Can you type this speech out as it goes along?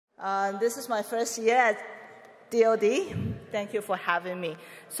This is my first year at DLD. Thank you for having me.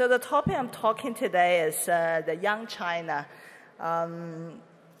 So the topic I'm talking today is the young China. When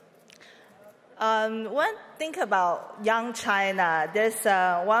I think about young China, there's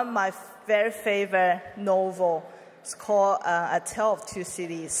one of my very favorite novel. It's called A Tale of Two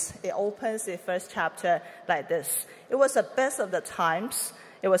Cities. It opens the first chapter like this. It was the best of the times.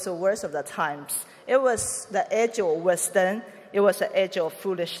 It was the worst of the times. It was the age of wisdom. It was the age of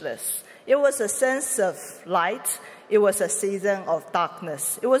foolishness. It was a sense of light. It was a season of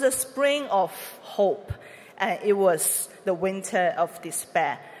darkness. It was a spring of hope. And it was the winter of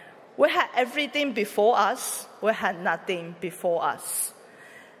despair. We had everything before us. We had nothing before us.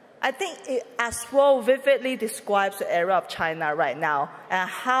 I think it as well vividly describes the era of China right now and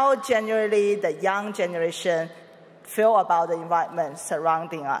how generally the young generation feel about the environment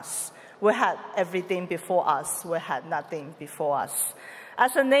surrounding us. We had everything before us. We had nothing before us.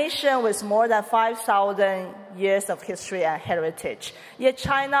 As a nation with more than 5,000 years of history and heritage, yet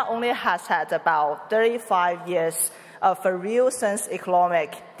China only has had about 35 years of a real sense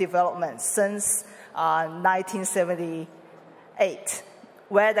economic development since 1978,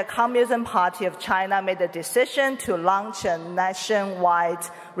 where the Communist Party of China made the decision to launch a nationwide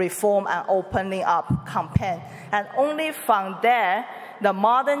reform and opening up campaign. And only from there, the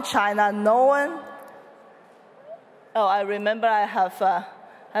modern China known, I remember I have a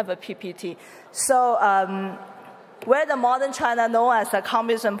PPT. So where the modern China known as the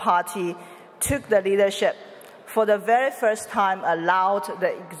Communist Party took the leadership, for the very first time allowed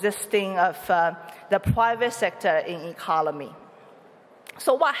the existing of the private sector in economy.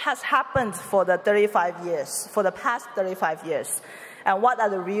 So what has happened for the past 35 years, and what are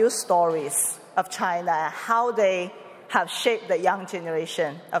the real stories of China and how they have shaped the young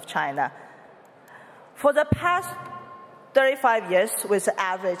generation of China? For the past 35 years, with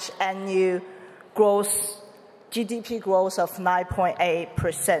average annual growth, GDP growth of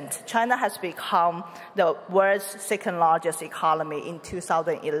 9.8%, China has become the world's second largest economy in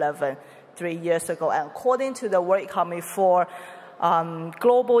 2011, 3 years ago. And according to the World Economy Forum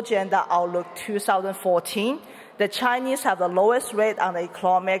Global Gender Outlook 2014, the Chinese have the lowest rate on the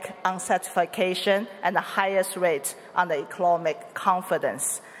economic unsatisfaction and the highest rate on the economic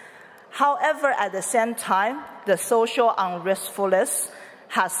confidence. However, at the same time, the social unrestfulness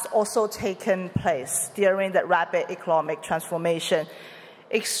has also taken place during the rapid economic transformation.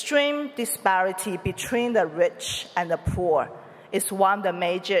 Extreme disparity between the rich and the poor is one of the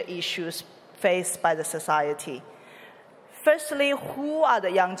major issues faced by the society. Firstly, who are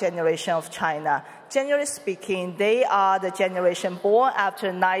the young generation of China? Generally speaking, they are the generation born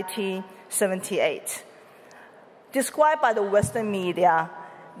after 1978. Described by the Western media,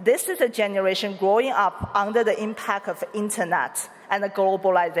 this is a generation growing up under the impact of the internet and the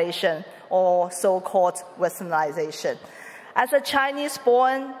globalization, or so-called westernization. As a Chinese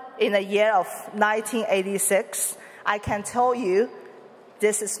born in the year of 1986, I can tell you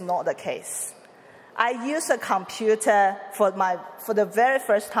this is not the case. I used a computer for the very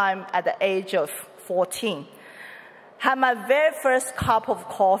first time at the age of 14. Had my very first cup of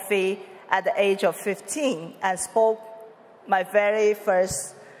coffee at the age of 15 and spoke my very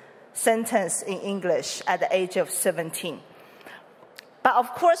first sentence in English at the age of 17. But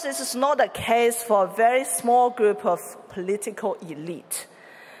of course, this is not the case for a very small group of political elite.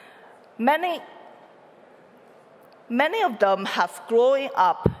 Many of them have grown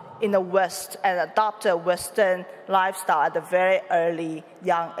up in the West and adopted a Western lifestyle at a very early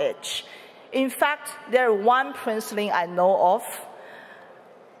young age. In fact, there's one Princeling I know of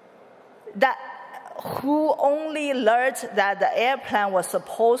who only learned that the airplane was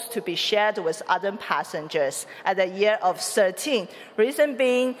supposed to be shared with other passengers at the year of 13. Reason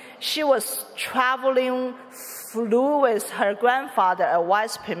being, she was flew with her grandfather, a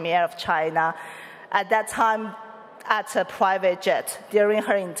vice premier of China, at that time at a private jet during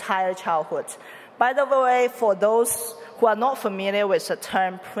her entire childhood. By the way, for those who are not familiar with the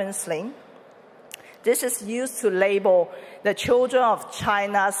term Princeling, this is used to label the children of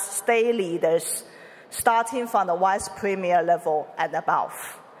China's state leaders, starting from the vice premier level and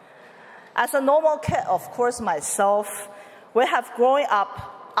above. As a normal kid, of course, myself, we have grown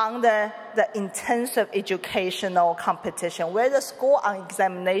up under the intensive educational competition where the score on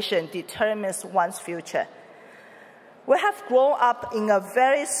examination determines one's future. We have grown up in a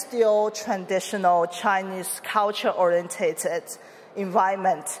very still traditional Chinese culture-oriented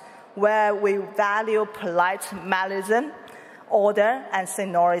environment where we value polite mannerism, order, and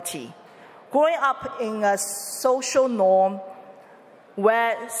seniority. Growing up in a social norm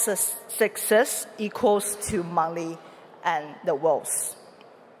where success equals to money and the wealth.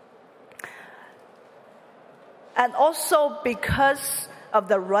 And also because of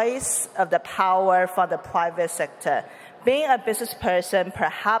the rise of the power from the private sector. Being a business person,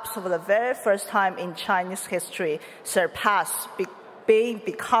 perhaps for the very first time in Chinese history, surpassed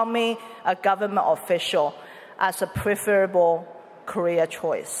becoming a government official as a preferable career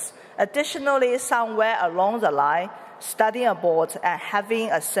choice. Additionally, somewhere along the line, studying abroad and having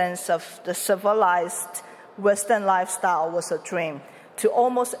a sense of the civilized Western lifestyle was a dream to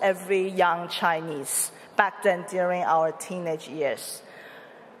almost every young Chinese back then during our teenage years.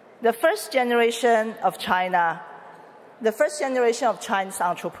 The first generation of Chinese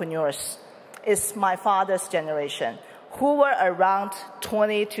entrepreneurs is my father's generation, who were around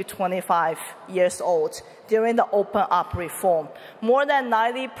 20 to 25 years old during the open-up reform. More than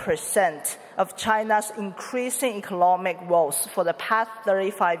 90% of China's increasing economic wealth for the past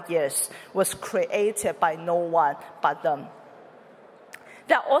 35 years was created by no one but them.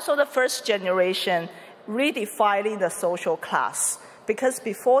 They're also the first generation redefining the social class, because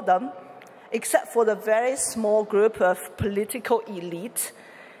before them, except for the very small group of political elite,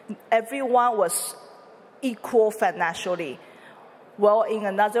 everyone was equal financially. Well, in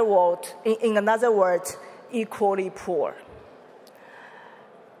another word, equally poor.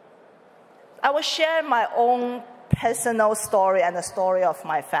 I will share my own personal story and the story of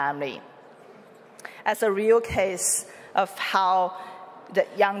my family as a real case of how the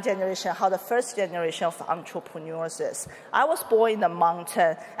young generation, how the first generation of entrepreneurs is. I was born in the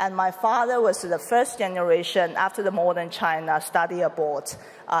mountain, and my father was the first generation after the modern China study abroad.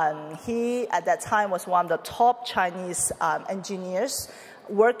 He, at that time, was one of the top Chinese engineers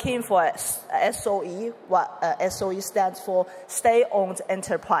working for SOE. What SOE stands for State-Owned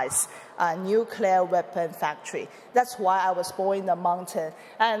Enterprise, Nuclear Weapon Factory. That's why I was born in the mountain.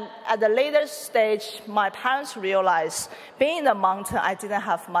 And at the later stage, my parents realized being in the mountain, I didn't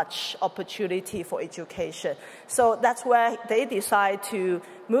have much opportunity for education. So that's where they decided to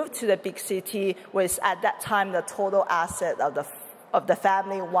move to the big city with, at that time, the total asset of the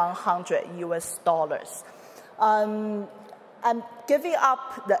family, $100 US. And giving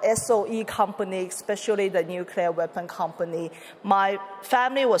up the SOE company, especially the nuclear weapon company, my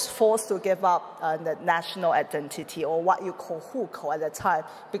family was forced to give up the national identity, or what you call hukou at the time,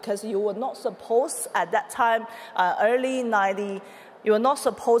 because you were not supposed, at that time, early 90s, you were not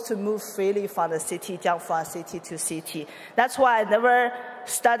supposed to move freely from the city, jump from city to city. That's why I never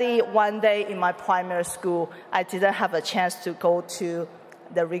studied one day in my primary school. I didn't have a chance to go to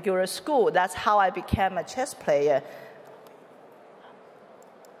the regular school. That's how I became a chess player.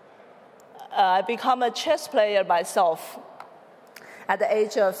 I became a chess player myself at the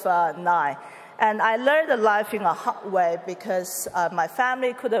age of 9. And I learned the life in a hard way because my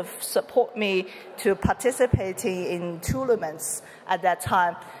family could have supported me to participating in tournaments at that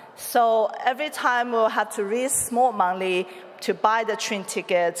time. So every time we'll have to raise small money to buy the train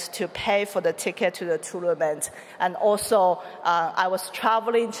tickets, to pay for the ticket to the tournament. And also, I was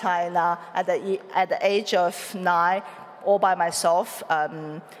traveling China at the age of 9, all by myself,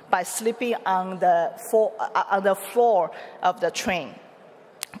 by sleeping on the floor of the train,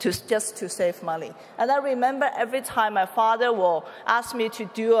 just to save money. And I remember every time my father will ask me to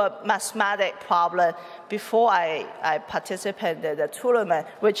do a mathematics problem before I participated in the tournament,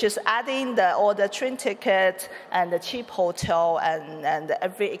 which is adding all the train tickets and the cheap hotel and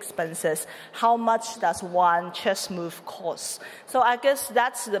every expenses. How much does one chess move cost? So I guess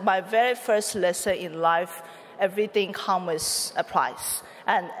that's my very first lesson in life. Everything comes with a price,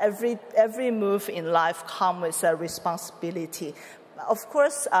 and every move in life comes with a responsibility. Of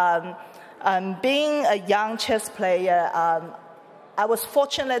course, being a young chess player, I was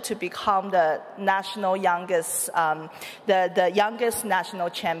fortunate to become the national youngest, the youngest national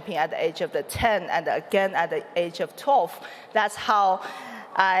champion at the age of 10, and again at the age of 12. That's how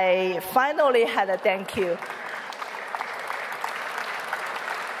I finally had a thank you.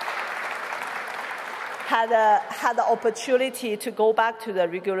 Had the opportunity to go back to the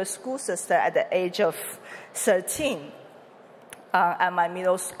regular school system at the age of 13 at my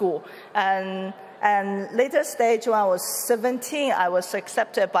middle school. And later stage, when I was 17, I was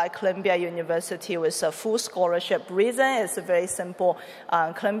accepted by Columbia University with a full scholarship. Reason is very simple.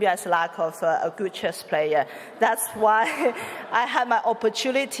 Columbia's lack of a good chess player. That's why I had my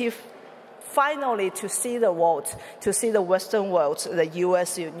opportunity finally to see the world, to see the Western world, the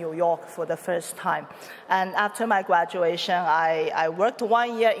US, New York for the first time. And after my graduation, I worked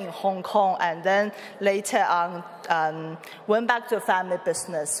 1 year in Hong Kong, and then later on went back to family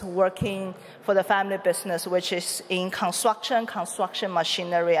business, working for the family business, which is in construction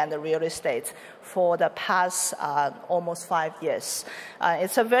machinery, and the real estate for the past almost 5 years.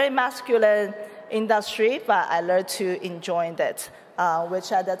 It's a very masculine industry, but I learned to enjoy it,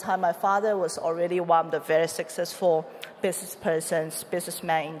 which at that time my father was already one of the very successful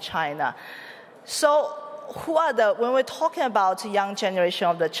businessmen in China. So when we're talking about the young generation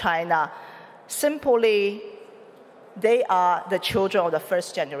of the China, simply they are the children of the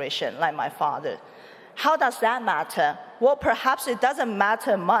first generation, like my father. How does that matter? Well, perhaps it doesn't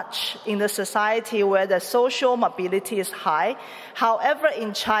matter much in the society where the social mobility is high. However,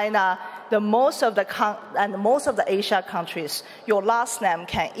 in China, most of the Asia countries, your last name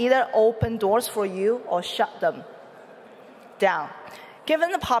can either open doors for you or shut them down.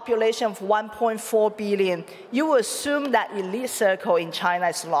 Given the population of 1.4 billion, you would assume that elite circle in China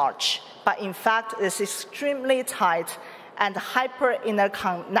is large, but in fact, it's extremely tight and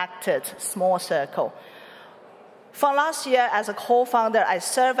hyper-interconnected small circle. From last year, as a co-founder, I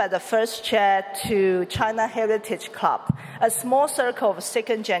served as the first chair to China Heritage Club, a small circle of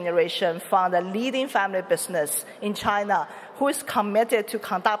second generation from the leading family business in China who is committed to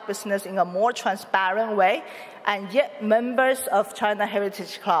conduct business in a more transparent way, and yet members of China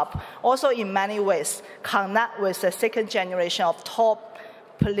Heritage Club also in many ways connect with the second generation of top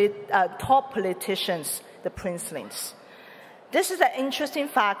politicians, the Princelings. This is an interesting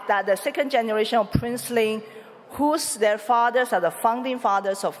fact that the second generation of Princelings, their fathers are the founding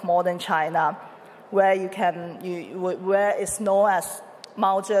fathers of modern China, where it's known as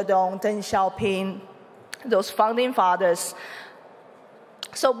Mao Zedong, Deng Xiaoping, those founding fathers.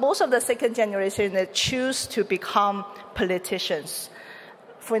 So most of the second generation, they choose to become politicians.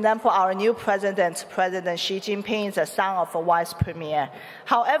 For example, our new President Xi Jinping, is the son of a vice premier.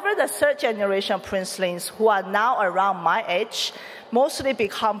 However, the third generation of Princelings, who are now around my age, mostly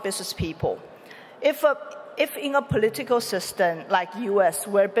become business people. If in a political system like US,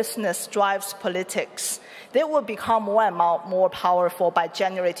 where business drives politics, they will become more and more powerful by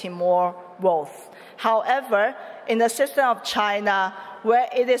generating more wealth. However, in the system of China, where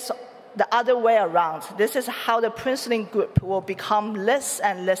it is the other way around, this is how the Princeling group will become less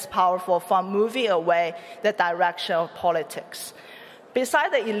and less powerful from moving away the direction of politics.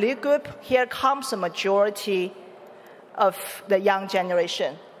 Besides the elite group, here comes the majority of the young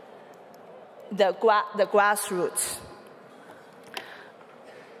generation, the grassroots,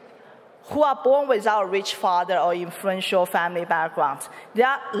 who are born without a rich father or influential family background. They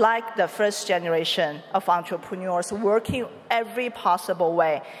are like the first generation of entrepreneurs working every possible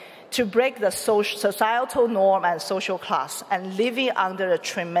way to break the societal norm and social class and living under a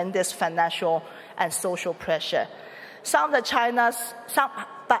tremendous financial and social pressure.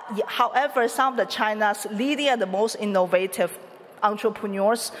 However, some of the China's leading and the most innovative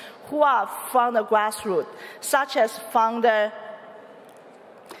entrepreneurs who are from the grassroots, such as founders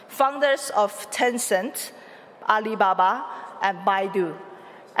of Tencent, Alibaba, and Baidu.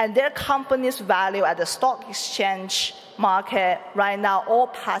 And their company's value at the stock exchange market right now all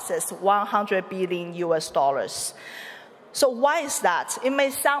passes $100 billion. So why is that? It may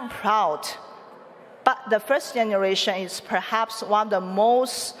sound proud, but the first generation is perhaps one of the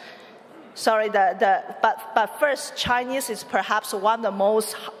most, but first, Chinese is perhaps one of the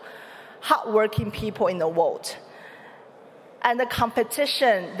most hardworking people in the world. And the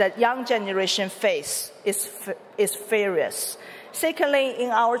competition that young generation face is furious. Secondly, in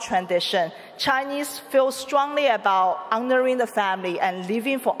our tradition, Chinese feel strongly about honoring the family and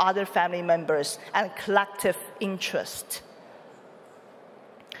living for other family members and collective interest.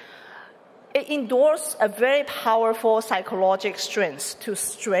 It endorses a very powerful psychological strength to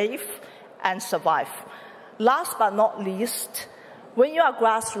strive and survive. Last but not least, when you are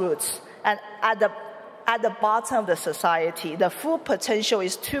grassroots and at the bottom of the society, the full potential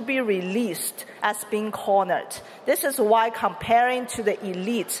is to be released as being cornered. This is why comparing to the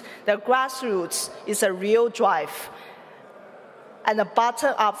elite, the grassroots is a real drive and a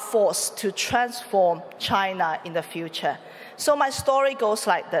bottom-up force to transform China in the future. So my story goes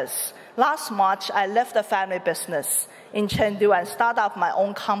like this. Last March, I left the family business in Chengdu and started up my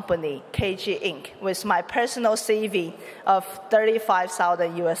own company, KG Inc., with my personal CV of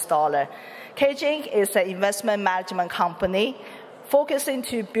 $35,000. KG Inc. is an investment management company focusing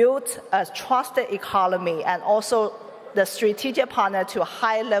to build a trusted economy and also the strategic partner to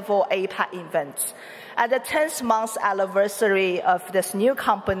high-level APAC events. At the 10th month anniversary of this new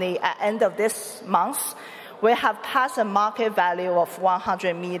company at the end of this month, we have passed a market value of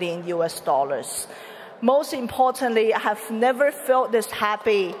 $100 million. Most importantly, I have never felt this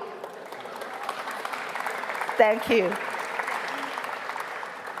happy. Thank you.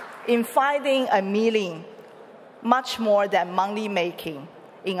 In finding a meaning much more than money making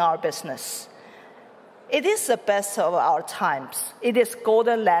in our business. It is the best of our times. It is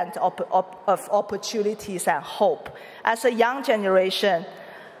golden land of opportunities and hope. As a young generation,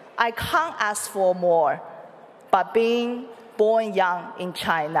 I can't ask for more, but being born young in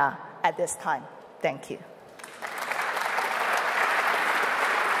China at this time. Thank you.